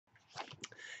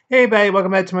Hey everybody,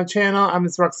 welcome back to my channel. I'm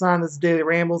Miss Roxanne, this is Daily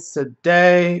Rambles.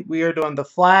 Today we are doing The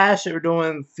Flash. We're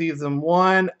doing Season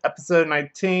 1, Episode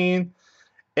 19.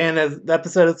 And the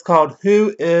episode is called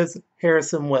Who is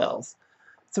Harrison Wells?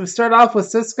 So we start off with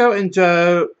Cisco and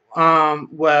Joe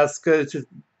West go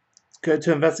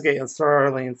to investigate in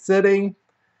Starling City.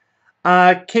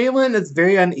 Caitlin is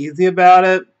very uneasy about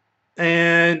it.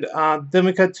 And then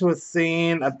we cut to a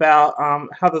scene about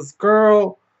how this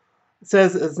girl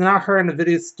says it's not her in the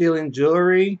video stealing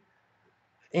jewelry.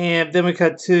 And then we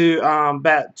cut to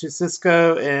back to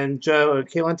Cisco and Joe and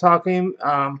Caitlin talking.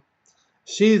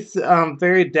 She's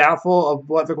very doubtful of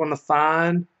what they're going to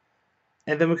find.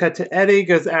 And then we cut to Eddie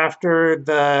goes after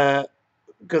a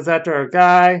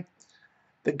guy.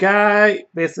 The guy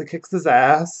basically kicks his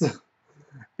ass. And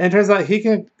it turns out he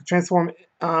can transform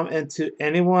into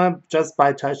anyone just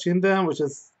by touching them, which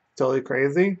is totally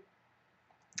crazy.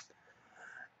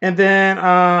 And then,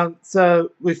 so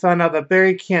we found out that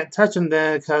Barry can't touch him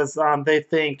then because they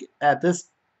think at this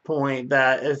point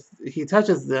that if he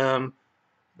touches them,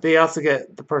 they also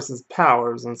get the person's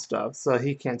powers and stuff, so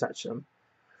he can't touch them.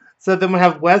 So then we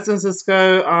have Wes and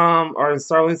Cisco are in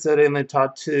Starling City, and they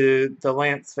talk to the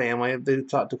Lance family. They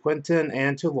talk to Quentin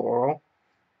and to Laurel.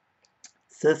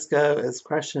 Cisco is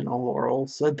crushing on Laurel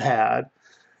so bad.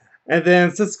 And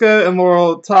then Cisco and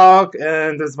Laurel talk,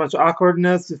 and there's a bunch of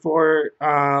awkwardness before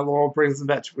Laurel brings them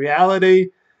back to reality.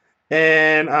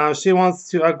 And she wants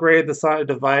to upgrade the sonic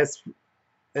device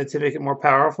to make it more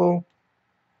powerful.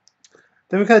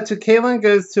 Then we cut to Caitlin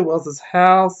goes to Wells'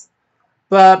 house,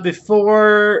 but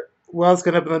before Wells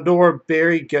can open the door,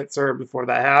 Barry gets her before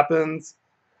that happens.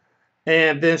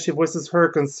 And then she voices her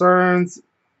concerns,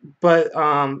 but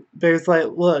Barry's like,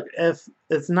 look, if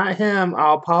it's not him,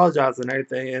 I'll apologize and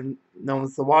everything, and no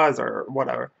one's the wiser or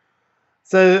whatever.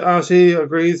 So she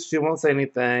agrees, she won't say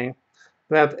anything.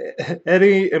 We have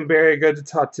Eddie and Barry go to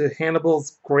talk to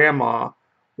Hannibal's grandma,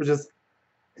 which is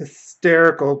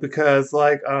hysterical because,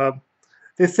 like,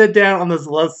 they sit down on this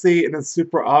love seat and it's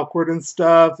super awkward and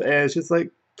stuff, and she's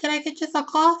like, can I get you some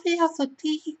coffee or some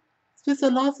tea? Mr.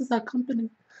 Loss is our company.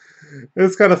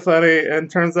 It's kind of funny,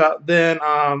 and turns out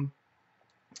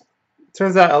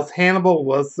else Hannibal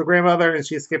was the grandmother, and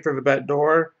she escaped through the back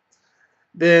door.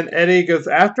 Then Eddie goes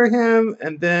after him,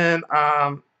 and then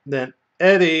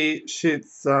Eddie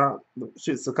shoots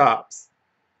the cops.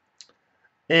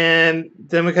 And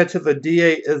then we cut to the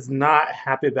DA is not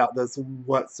happy about this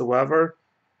whatsoever.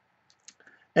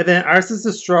 And then Iris is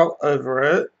distraught over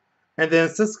it. And then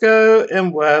Cisco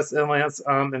and Wes and Lance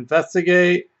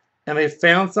investigate, and they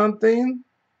found something.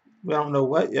 We don't know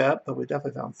what yet, but we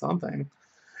definitely found something.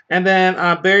 And then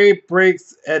Barry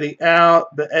breaks Eddie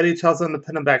out, but Eddie tells him to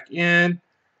put him back in.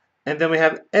 And then we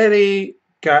have Eddie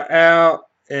got out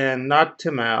and knocked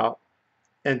him out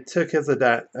and took his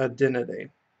identity.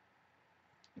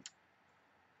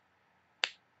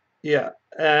 Yeah,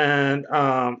 and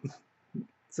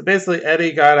so basically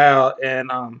Eddie got out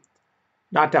and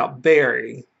knocked out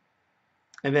Barry,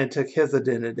 and then took his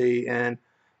identity and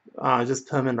just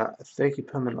put him in I think he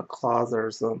put him in a closet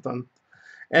or something.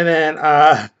 And then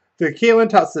the Caitlin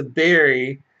talks to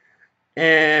Barry,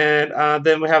 and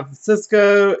then we have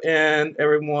Cisco and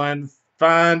everyone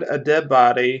find a dead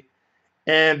body,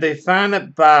 and they find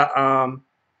it by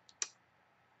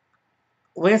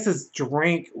Lance's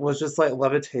drink was just like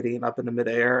levitating up in the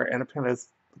midair, and apparently it's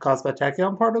caused by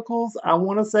tachyon particles. I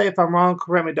want to say, if I'm wrong,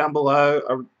 correct me down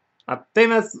below. I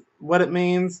think that's what it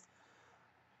means.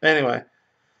 Anyway,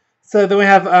 so then we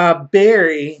have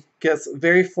Barry gets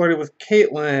very flirty with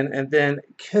Caitlin and then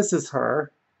kisses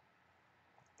her.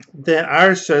 Then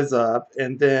Iris shows up,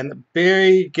 and then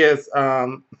Barry gets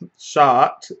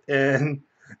shot and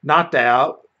knocked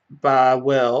out by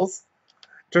Wells.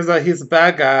 Turns out he's a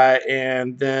bad guy,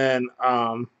 and then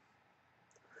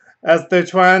as they're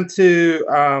trying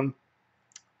to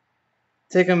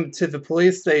take him to the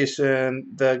police station,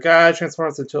 the guy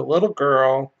transforms into a little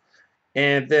girl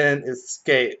and then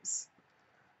escapes.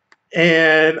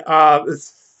 And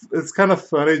it's kind of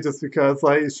funny just because,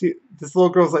 like, this little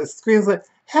girl's like screams like,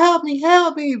 help me,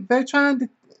 they're trying to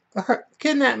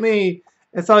kidnap me.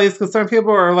 And so these concerned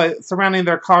people are like surrounding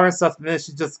their car and stuff, and then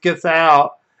she just gets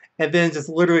out and then just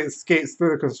literally escapes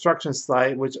through the construction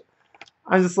site, which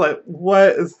I'm just like, what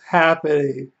is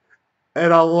happening?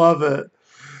 And I love it.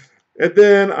 And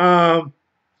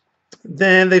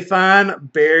then they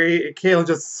find Barry, and Caitlin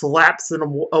just slaps him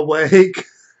awake,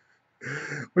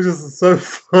 which is so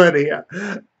funny.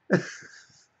 And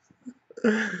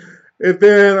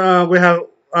then we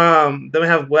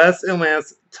have Wes and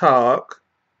Lance talk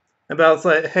about, it's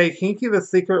like, hey, can you keep a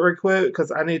secret real quick?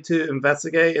 Because I need to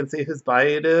investigate and see whose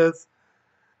body it is.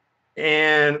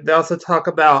 And they also talk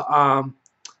about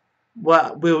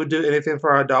what we would do anything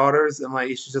for our daughters, and like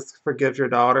you should just forgive your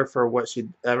daughter for what she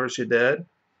did.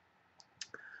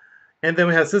 And then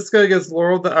we have Cisco gives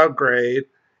Laurel the upgrade,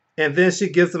 and then she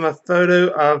gives him a photo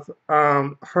of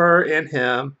her and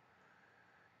him.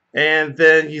 And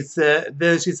then she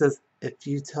says, "If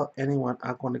you tell anyone,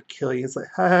 I'm going to kill you." It's like,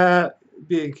 ha ha,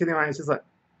 being kidding around. She's like,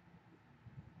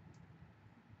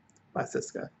 "Bye,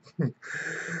 Cisco." And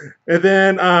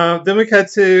then we cut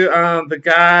to the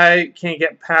guy can't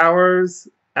get powers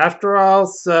after all,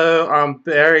 so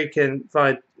Barry can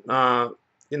find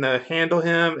handle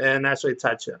him and actually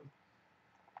touch him.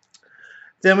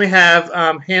 Then we have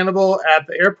Hannibal at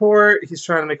the airport. He's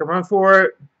trying to make a run for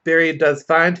it. Barry does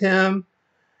find him.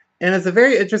 And it's a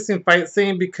very interesting fight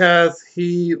scene because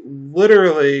he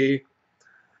literally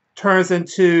turns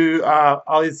into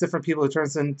all these different people. He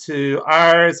turns into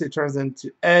Iris. He turns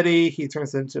into Eddie. He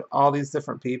turns into all these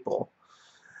different people.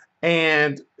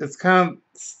 And it's kind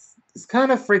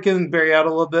of freaking Barry out a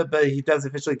little bit, but he does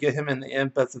eventually get him in the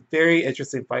end. But it's a very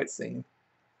interesting fight scene.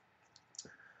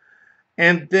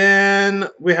 And then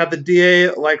we have the DA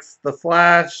likes the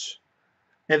Flash.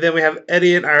 And then we have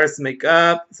Eddie and Iris make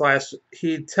up. /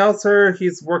 he tells her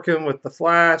he's working with the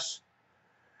Flash.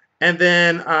 And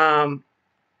then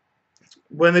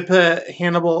when they put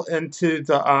Hannibal into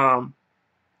the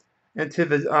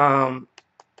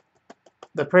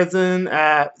prison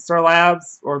at Star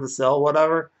Labs or the cell,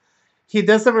 whatever, he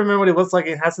doesn't remember what he looks like.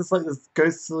 He has this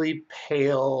ghostly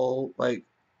pale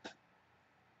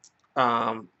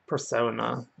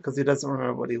persona because he doesn't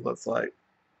remember what he looks like.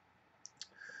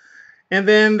 And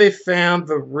then they found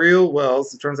the real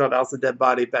Wells. It turns out that was a dead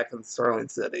body back in Starling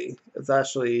City. It's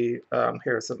actually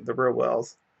Harrison, the real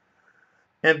Wells.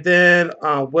 And then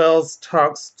Wells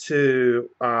talks to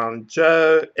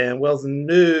Joe, and Wells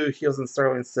knew he was in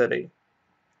Starling City.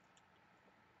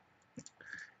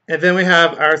 And then we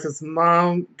have Iris's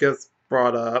mom gets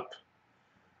brought up.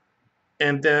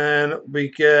 And then we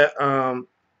get, then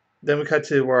we cut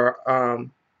to where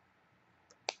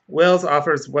Wells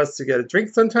offers Wes to get a drink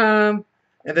sometime,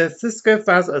 and then Cisco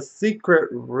finds a secret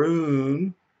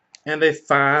room, and they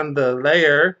find the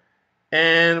lair,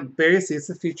 and Barry sees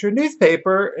the featured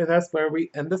newspaper, and that's where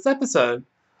we end this episode.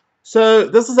 So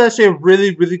this is actually a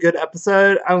really, really good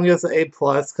episode. I'm gonna give it an A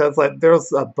plus because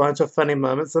there's a bunch of funny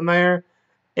moments in there,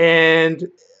 and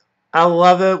I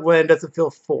love it when it doesn't feel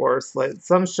forced. Like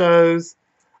some shows,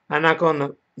 I'm not going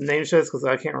to name shows because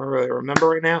I can't really remember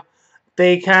right now.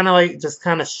 They kind of just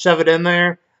kind of shove it in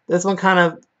there. This one kind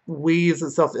of weaves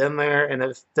itself in there and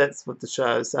it fits with the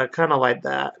show. So I kind of like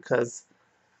that because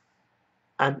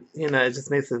it just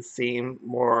makes it seem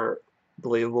more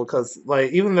believable. Because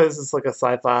even though this is like a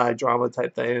sci-fi drama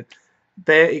type thing,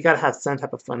 you gotta have some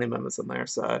type of funny moments in there.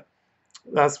 So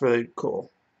that's really cool.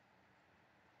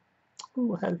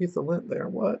 Ooh, I had a piece of lint there.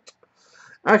 What?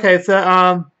 Okay,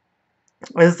 so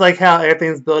it's like how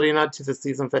everything's building up to the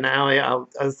season finale. I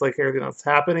just like everything that's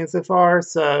happening so far.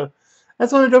 So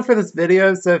that's what I do for this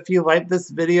video. So if you like this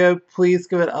video, please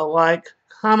give it a like,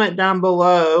 comment down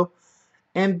below,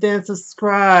 and then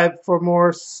subscribe for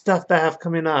more stuff that I have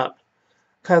coming up.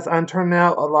 Because I'm turning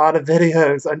out a lot of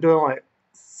videos. I'm doing like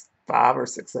 5 or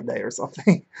 6 a day or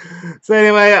something. So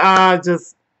anyway,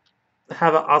 just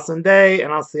have an awesome day,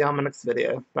 and I'll see you on my next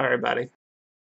video. Bye, everybody.